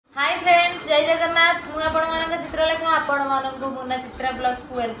को मुन्ना चित्रा ब्लॉग्स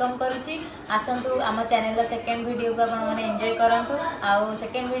को वेलकम करुच्ची। आसतु आम चैनल सेकेंड वीडियो को आपण मैंने एंजॉय करंतु। आउ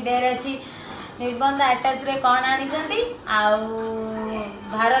सेकेंड वीडियो रे अछि निबंध अटैच रे कौन आनिछंती आउ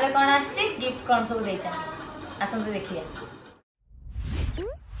भार रे कौन आछि गिफ्ट कौन सब देछन आसतु देखिए।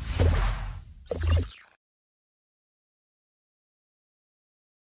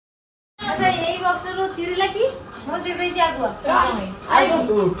 अच्छा यही बॉक्स रो चिरिला की मो से देछि आगुआ आगु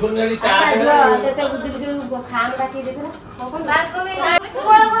तू ठुनली स्टार्ट हो तेते बुद्धि खाम काटी देखना कोन बात को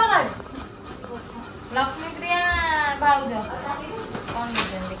बड़ बड़ गाड़ लक्ष्मी प्रिया भाउज कौन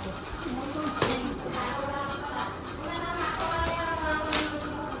देन देखो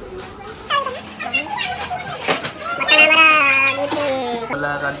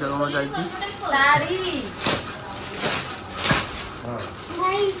वाला कार्यक्रम चलती साड़ी हां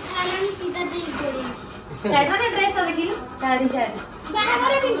भाई खाना सीधा दे पड़ी साड़ी माने ड्रेस देखिलु साड़ी साड़ी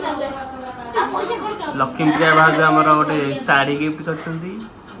बाहागर पिंदबे आ पैसा खर्च लक्ष्मी प्रिया भाग हमर गोटे साड़ी गिफ्ट करछंती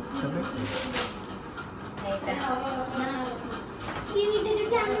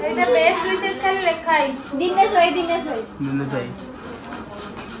एटा बेस्ट विशेष खाली लिखा है दिनेश भाई दिनेश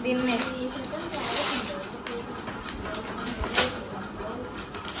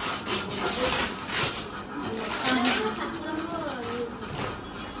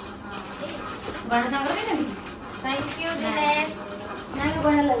बड़ा संगर के नहीं थैंक यू दिनेश ना के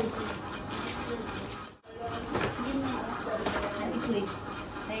बड़ा लगी दिनेश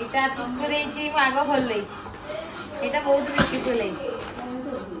एटा चिपक देछि आगो खोल देछि एटा बहुत ब्यूटीफुल है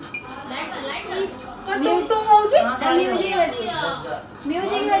म्यूटुम होउछि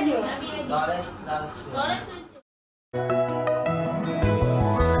म्यूजिक बजियो गणेश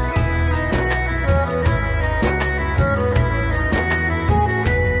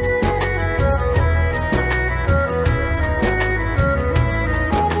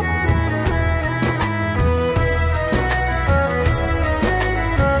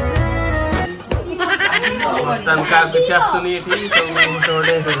तनका कुछ सुनी थी तो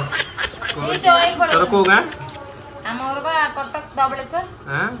तोर को गा हमर बा कटक धबलेश्वर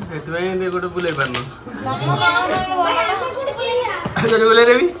हां एतबे दे गोटे बुले परनो बुले बुले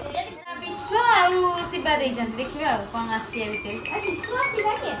देबी विश्व आ शिवा देजन देखिबे आ कोन आछि ए भीतर विश्व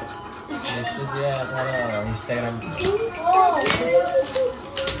शिवा के ये थारा इंस्टाग्राम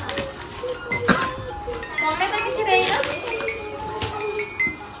तमे तो किछि देई ना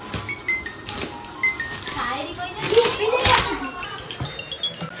शायरी कोइ ना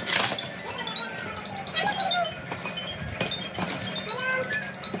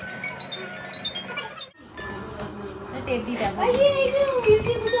टेडी दा भाई ये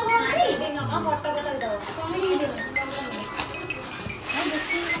म्यूजिक वीडियो कर नहीं देना का फोटो लगा दो कॉमेडी वीडियो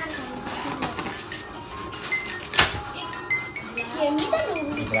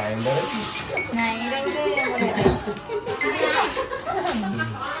ग्राइंडर नहीं रे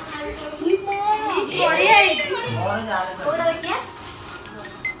बढ़िया है थोड़ा देखिए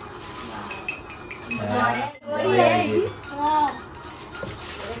बढ़िया है हां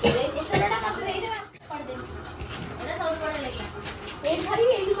ये छोटा मत दे दे पड़ दे एटा सब पड़े लगे एक खाली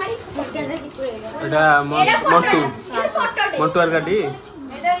एक मारी फटके दे चिपको एटा मोटू मोटू आर काटी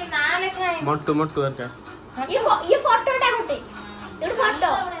एटा ना लिखा है मोटू आर का ये फोटोटा गोटे एटा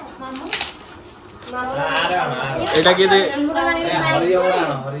फोटो मामू एटा के दे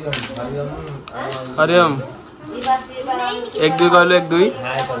हरिओम एक दुई कहलो एक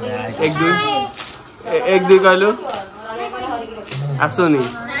दुई कहलो आसुनी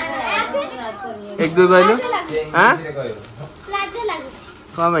एक दुई कहलो हां लाज लागु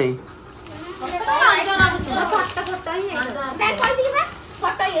का भाई फोटो ही है मैं कह दिली बा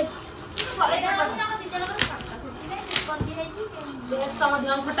फोटो ही अछि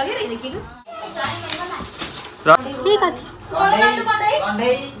ठीक अछि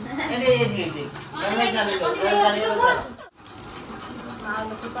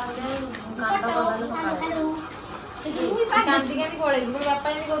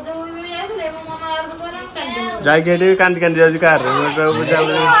जाके कांदी जाଉଛି कार बुझा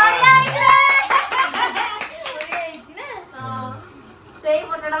सेही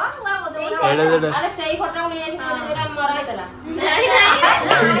फोटोडा बा एडे एडे अरे सेही फोटो उनी जेटा मरा हेतला नहीं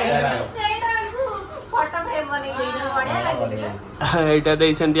सेटा फोटो फ्रेम बनी गई बढ़िया लागिला एटा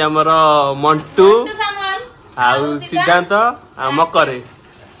देइछंती हमर मंटू सामान आउ सिद्धांत आ मकरे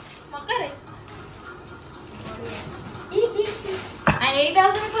आ एटा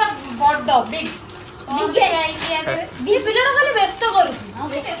होसे पूरा बड्ड बिग ये पिलडा खाली व्यस्त करू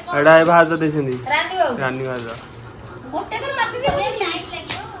एडा भाज देइछंती रानी भाज गोटे कर माती दे टाइम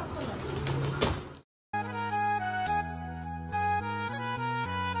लागो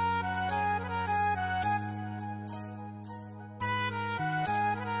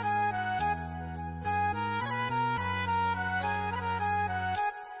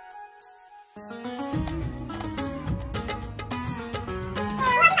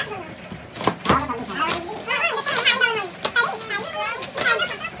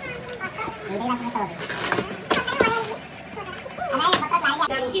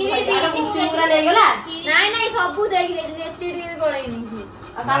ମୁରା ନେଇଗଲା ନାଇଁ ନାଇଁ ସବୁ ଦେଇକି ଯାଇଛନ୍ତି ଏତେ ଟିକେ ବି ପଳେଇନି ସେ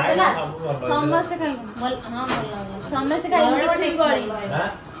ଆଉ କାଟିଲା ସମସ୍ତେ ଖାଇଲେ ହଁ ଭଲ ଲାଗୁଥିଲା ସମସ୍ତେ ଖାଇଲେ କିଛି ବି ପଳେଇନି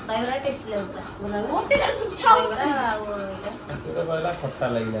ଦହିବରା ଟେଷ୍ଟି ଲାଗୁଥିଲା ଗୋଟେ ଇଚ୍ଛା ଦହିବରା ଆଉ କହିଲା ଖଟା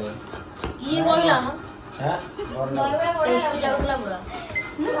ଲାଗିଲା ଇଏ କହିଲା ମ ହାଁ ଦହିବରା ଟେଷ୍ଟି ଲାଗୁଥିଲା ପୁରା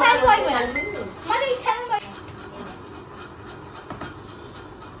ମୁଁ ଖାଲି କହିବି ମାନେ ଇଚ୍ଛା ନାହିଁ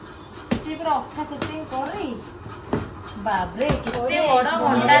ସେ ପୁରା ଅଠା ସେଟିଂ କରି ବାବରେ କେତେ ବଡ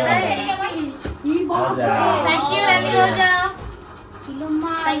ଘଣ୍ଟା ଥାଏ थैंक यू रानी हो जाओ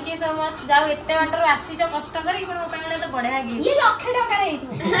थैंक यू सो मच जाओ एते बाटर आसी जो कष्ट करी पण मोबाइल रे तो बढ़िया गिफ्ट ये लक्ष टका रे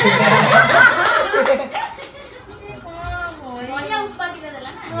बढ़िया उपाधि कर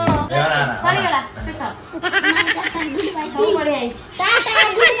देला ना सरी गेला से सब बढ़िया है टाटा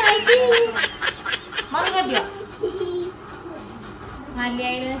गुड नाइट मन कर दियो माली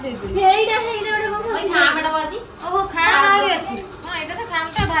आइले से हेइडा हेइडा बडे ओइ खामटा बाजी ओहो खाम आइ अछि हां एटा तो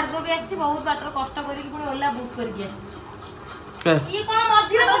खामटा भार्गव भी आछि बहुत बाटर कष्ट करी पुणी ओला बुक करी आछि ये कोन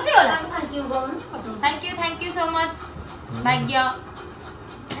मझी रे बसी होला थैंक यू सो मच भाग्य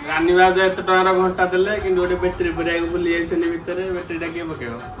रानी बाज एते टकार घंटा देले कि गोटे बैटरी पुराई बुली आइसनी भितरे बैटरीटा के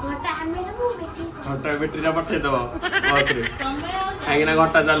पकेबो घटा हमें ना वो बेटी घंटा बैटरीटा पठे दबो बस रे काहे ना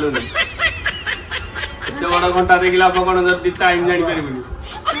घंटा चालुनी एते बड़ घंटा देखिला आप कोन जल्दी टाइम जानि परिबनी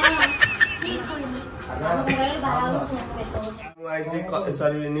आइजे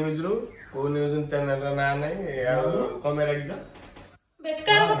सॉरी न्यूज रो को न्यूज चैनल रा ना नै कमे लागी छ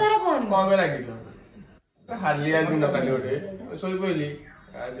बेकार कथा रो कोन कमे लागी छ हालिया दिन काली ओटे सोई पइली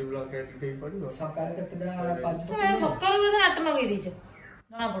आज ब्लॉक ठीक पड़िबो सकाळ केतडा 5 सकाळ बजे 8 लगे दिछ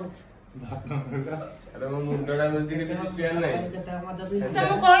ना पडछ अरे मो मुंडडा मिलती के प्लान नै तुम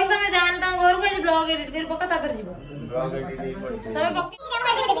कोइ समय जान त घर को ब्लॉग एडिट कर पका ता कर जीवो ब्लॉग एडिट नहीं पड़छ तमे पक्की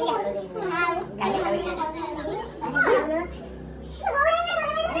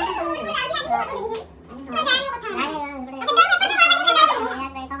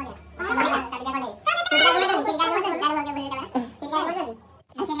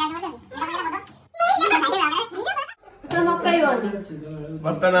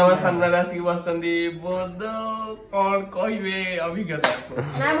बर्तन हम सामने आसिक बसंदी बोध कौन कहबे अभिज्ञता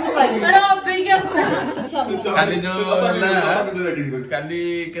ना मु कहबी बड़ा अभिज्ञता काली जो काली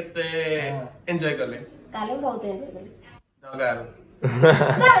केते एन्जॉय करले काली बहुत एन्जॉय करले जगार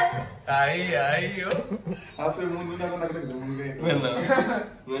आई ओ आपसे मुंडू ना कोन करते मुंडे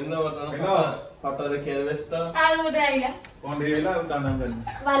मेन्ना बर्तन फोटो देखिए व्यस्त आ उठे आइला कोन हेला ता नाम जानी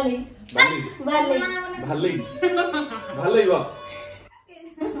वाली भाली वाली वा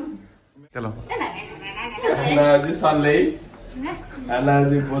चलो अनाजी सालेई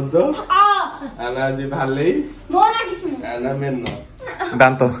अनाजी बोद्दो अनाजी भालेई मो ना किछ नहीं अना मेन्नो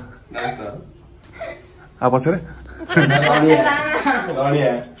दांत आ पछरे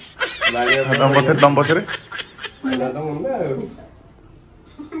धनिया दम पछरे अना तो मुंडा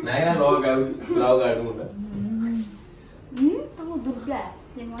नाही ना लॉग आउट मुंडा तो दुर्गा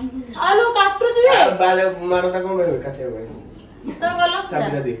ये मन आलू काटू जुए बाले मारटा कोन काटे भाई तो गलो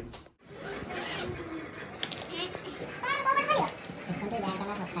चाबी दे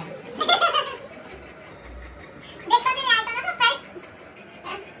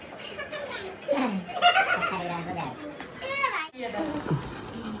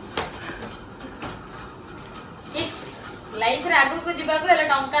लाइफ रे आगु को जीवा को हेले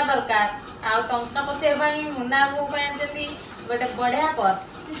टंका दरकार आ टंका पसे भाई मुन्ना को पे जंदी गोटे बढ़िया पर्स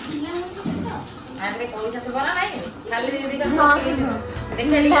आरे पैसा तो बना नहीं खाली दीदी का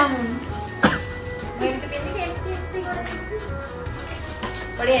देखलिया एमती केमती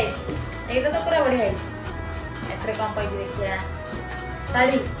बढ़िया है एटा तो पूरा बढ़िया है एथरे कम पैसे देखिया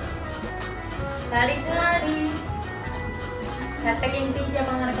साड़ी साड़ी साड़ी साटा केमती जे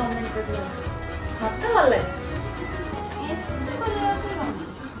अपन माने कमेंट कर दियो मत भल लागे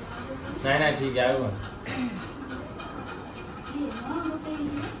नहीं नहीं ठीक है आगो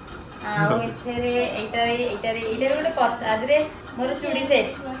आ एथरे एटा गोटे पर्स आजरे मोर चूड़ी सेट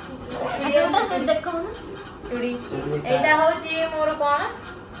अच्छा से देखो ना चूड़ी एटा होची मोर कोन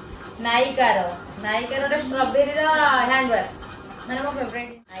नायिकार रे स्ट्रॉबेरी रो हैंड वॉश माने मो फेवरेट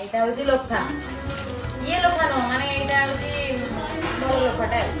एटा होची लोफा ये लोफा नो माने एटा होची मोर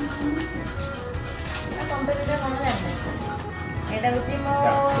लोफाटा आ कंपनी रो नाम जाने एटा होची मो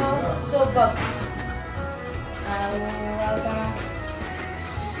सोप बॉक्स आ कोन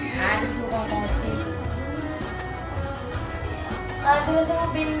आज कोन अछि आज सब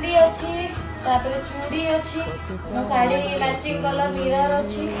बिंदी अछि तापर चूड़ी अछि मो साड़ी मैचिंग कलर मिरर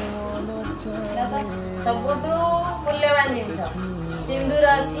अछि सबटो मूल्यवान जिनिस सिंदूर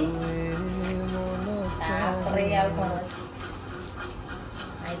अछि तापर या कोन अछि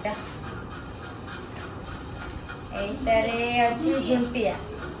आइटा ଏଇଟାରେ ଅଛି ଝୁଣ୍ଟିଆ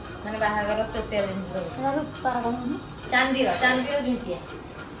ମାନେ ବାହାଘର ସ୍ପେଶିଆଲ ଜିନିଷ ଚାନ୍ଦିର ଝୁଣ୍ଟିଆ।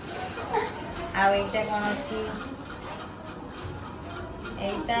 ଆଉ ଏଇଟା କଣ ଅଛି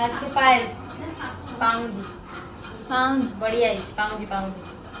ଏଇଟା ଅଛି ପାଏଲ ପାଉଁଜି ବଢିଆ ହେଇଛି ପାଉଁଜି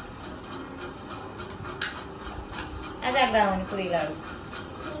ଜାଗା ହଉନି ପୁରେଇଲା ବେଳକୁ।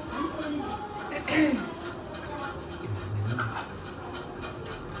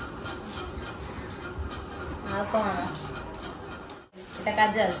 ଆଉ କଣ এটা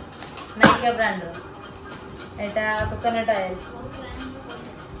কাজল নাইকা ব্র্যান্ডর এটা কোকোনট অয়েল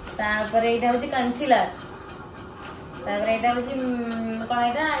তারপরে এটা হচ্ছে কনসিলার তারপরে এটা হচ্ছে কোন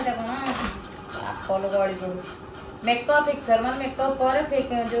এটা কোন আপল গড়ি পড়ুଛି মেকআপ ফিক্সর মানে মেকআপ পরে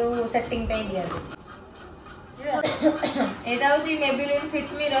जो সেটিং ପାଇଁ দিয়াନ୍ତି এটা হচ্ছে মেবিলিন ফিট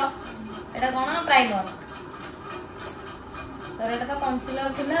মি র এটা কোন প্রাইমর तर এটা তো কনসিলার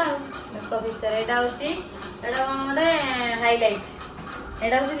ଥିଲା মেকআপ ফিক্সর এটা হচ্ছে এটা কোন ଗୋଟେ হাইলাইট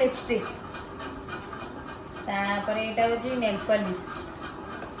এটা হচ্ছে লিপস্টিক তারপরে এটা হচ্ছে নেল পলিশ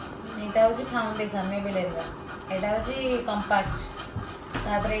এটা হচ্ছে ফাউন্ডেশন মেবিলিন র এটা হচ্ছে কম্পাক্ট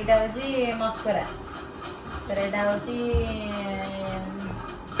তারপরে এটা হচ্ছে মাস্কারা तर এটা হচ্ছে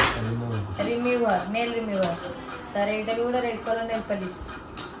রিমুভার নেল রিমুভার तर এইটা কি ଗୋଟେ রেড কলর নেল পলিশ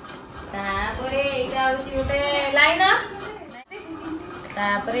তারপরে এইটা হচ্ছে ଗୋଟେ লাইনার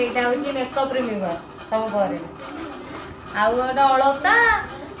তারপরে এইটা হচ্ছে মেকআপ রিমুভার সব পরে ଆଉ ଏଟା ଅଳତା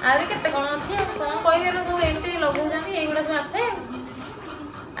ଆହୁରି କେତେ କଣ ଅଛି କଣ କହିବେ ସବୁ ଏମିତି ଲଗଉଛନ୍ତି ଏଇଗୁଡା ସବୁ ଆସେ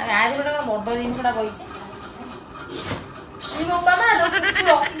ଆଉ ଆଜି ଗୋଟେ ବଡ ଜିନିଷଟା କହିଛି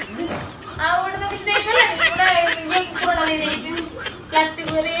ଆଉ ଗୋଟେ ତ କିଛି ଦେଇଦେଲାନି ଗୋଟେ ଇଏ କୁକୁରଟା ଦେଇଦେଇଛି ପ୍ଲାଷ୍ଟିକ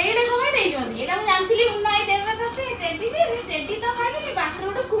ଏଇଟା କଣ ଦେଇଛନ୍ତି ଏଇଟା ମୁଁ ଜାଣିଥିଲି ନାଇଁ ଦେବେ ତତେ ଟେଡି ତ ଖାଇଲି ବାଟରେ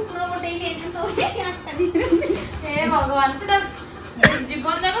ଗୋଟେ କୁକୁର ପଟେଇଲି ହେ ଭଗବାନ ସେଟା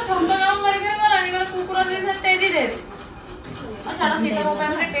ଜୀବନ ଯାକ ଠକ କାମ କରିକି ଗଲାଣି ଗୋଟେ କୁକୁର ଦେଇଛନ୍ତି ଟେଡି ଦେ ଛାଡ ସେଇଟା ମୋ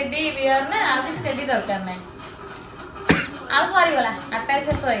ପାଇଁ ଗୋଟେ ଟେଡି ବିୟର ନା ଆଉ କିଛି ଟେଡି ଦରକାର ନାହିଁ ଆଉ ସରିଗଲା 8ଟା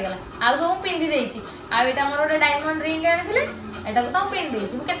ଶେଷ ହେଇଗଲା ଆଉ ସବୁ ପିନ୍ଧି ଦେଇଛି ଆଉ ଏଇଟା ଆମର ଗୋଟେ ଡାଇମଣ୍ଡ ରିଙ୍ଗ ଆଣିଥିଲେ ଏଟାକୁ ତ ପିନ୍ଧି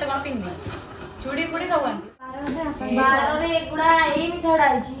ଦେଇଛି ମୁଁ କେତେ କଣ ପିନ୍ଧି ଦେଇଛି ଚୁଡ଼ି ଫୁଡ଼ି ସବୁ ଆଣିଛି ବାରରେ ଏଗୁଡା ଏଇ ମିଠାଟା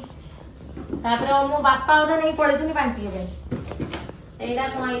ଆଇଛି ତାପରେ ମୋ ବାପା ଅଧା ନେଇ ପଳେଇଛନ୍ତି ବାଣ୍ଟିବା ପାଇଁ ଏଇଟା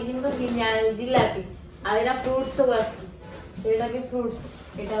କଣ ହେଇଛି ମୁଁ ତ ଜିଲାପି ଆଉ ଏଇଟା ଫ୍ରୁଟ୍ସ ସବୁ ଆସିଛି ଏଇଟା ବି ଫ୍ରୁଟ୍ସ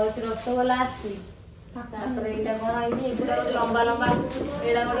ଏଇଟା ହଉଛି ରସଗୋଲା ଆସିଛି ତାପରେ ଏଇଟା କଣ ହେଇଛି ଏଗୁଡା ଗୋଟେ ଲମ୍ବା ଲମ୍ବା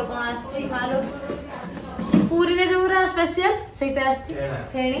ଏଇଟା ଗୋଟେ କଣ ଆସିଛି ମାଲୁ ପୁରୀରେ ଯୋଉଗୁରା ସ୍ପେସିଆଲ ସେଇଟା ଆସିଛି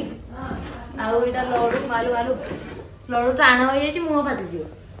ଫେଣି ଆଉ ଏଇଟା ଲଡୁ ମାଲୁ ଲଡୁ ଟାଣ ହେଇଯାଇଛି ମୁହଁ ଫାଟିଯିବ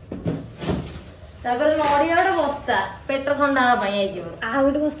ତାପରେ ନଡିଆ ଗୋଟେ ବସ୍ତା ପେଟ ଥଣ୍ଡା ହବା ପାଇଁ ହେଇଯିବ ଆଉ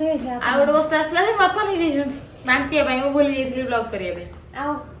ଗୋଟେ ବସ୍ତା ଆସିଲା ଯେ ବାପା ନେଇଯାଇଛନ୍ତି ବାଣ୍ଟିବା ପାଇଁ ମୁଁ ଭୁଲି ଯାଇଥିଲି ବ୍ଲଗ କରିବା ପାଇଁ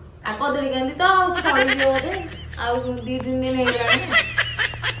ଆଉ କଦଳୀ କାନ୍ଦି ତ ଆଉ ସରିଯିବ ବୋଧେ ଆଉ 2-3 ଦିନ ହେଇଗଲାଣି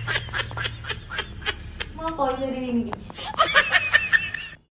ମୁଁ କହିପାରିବିନି କିଛି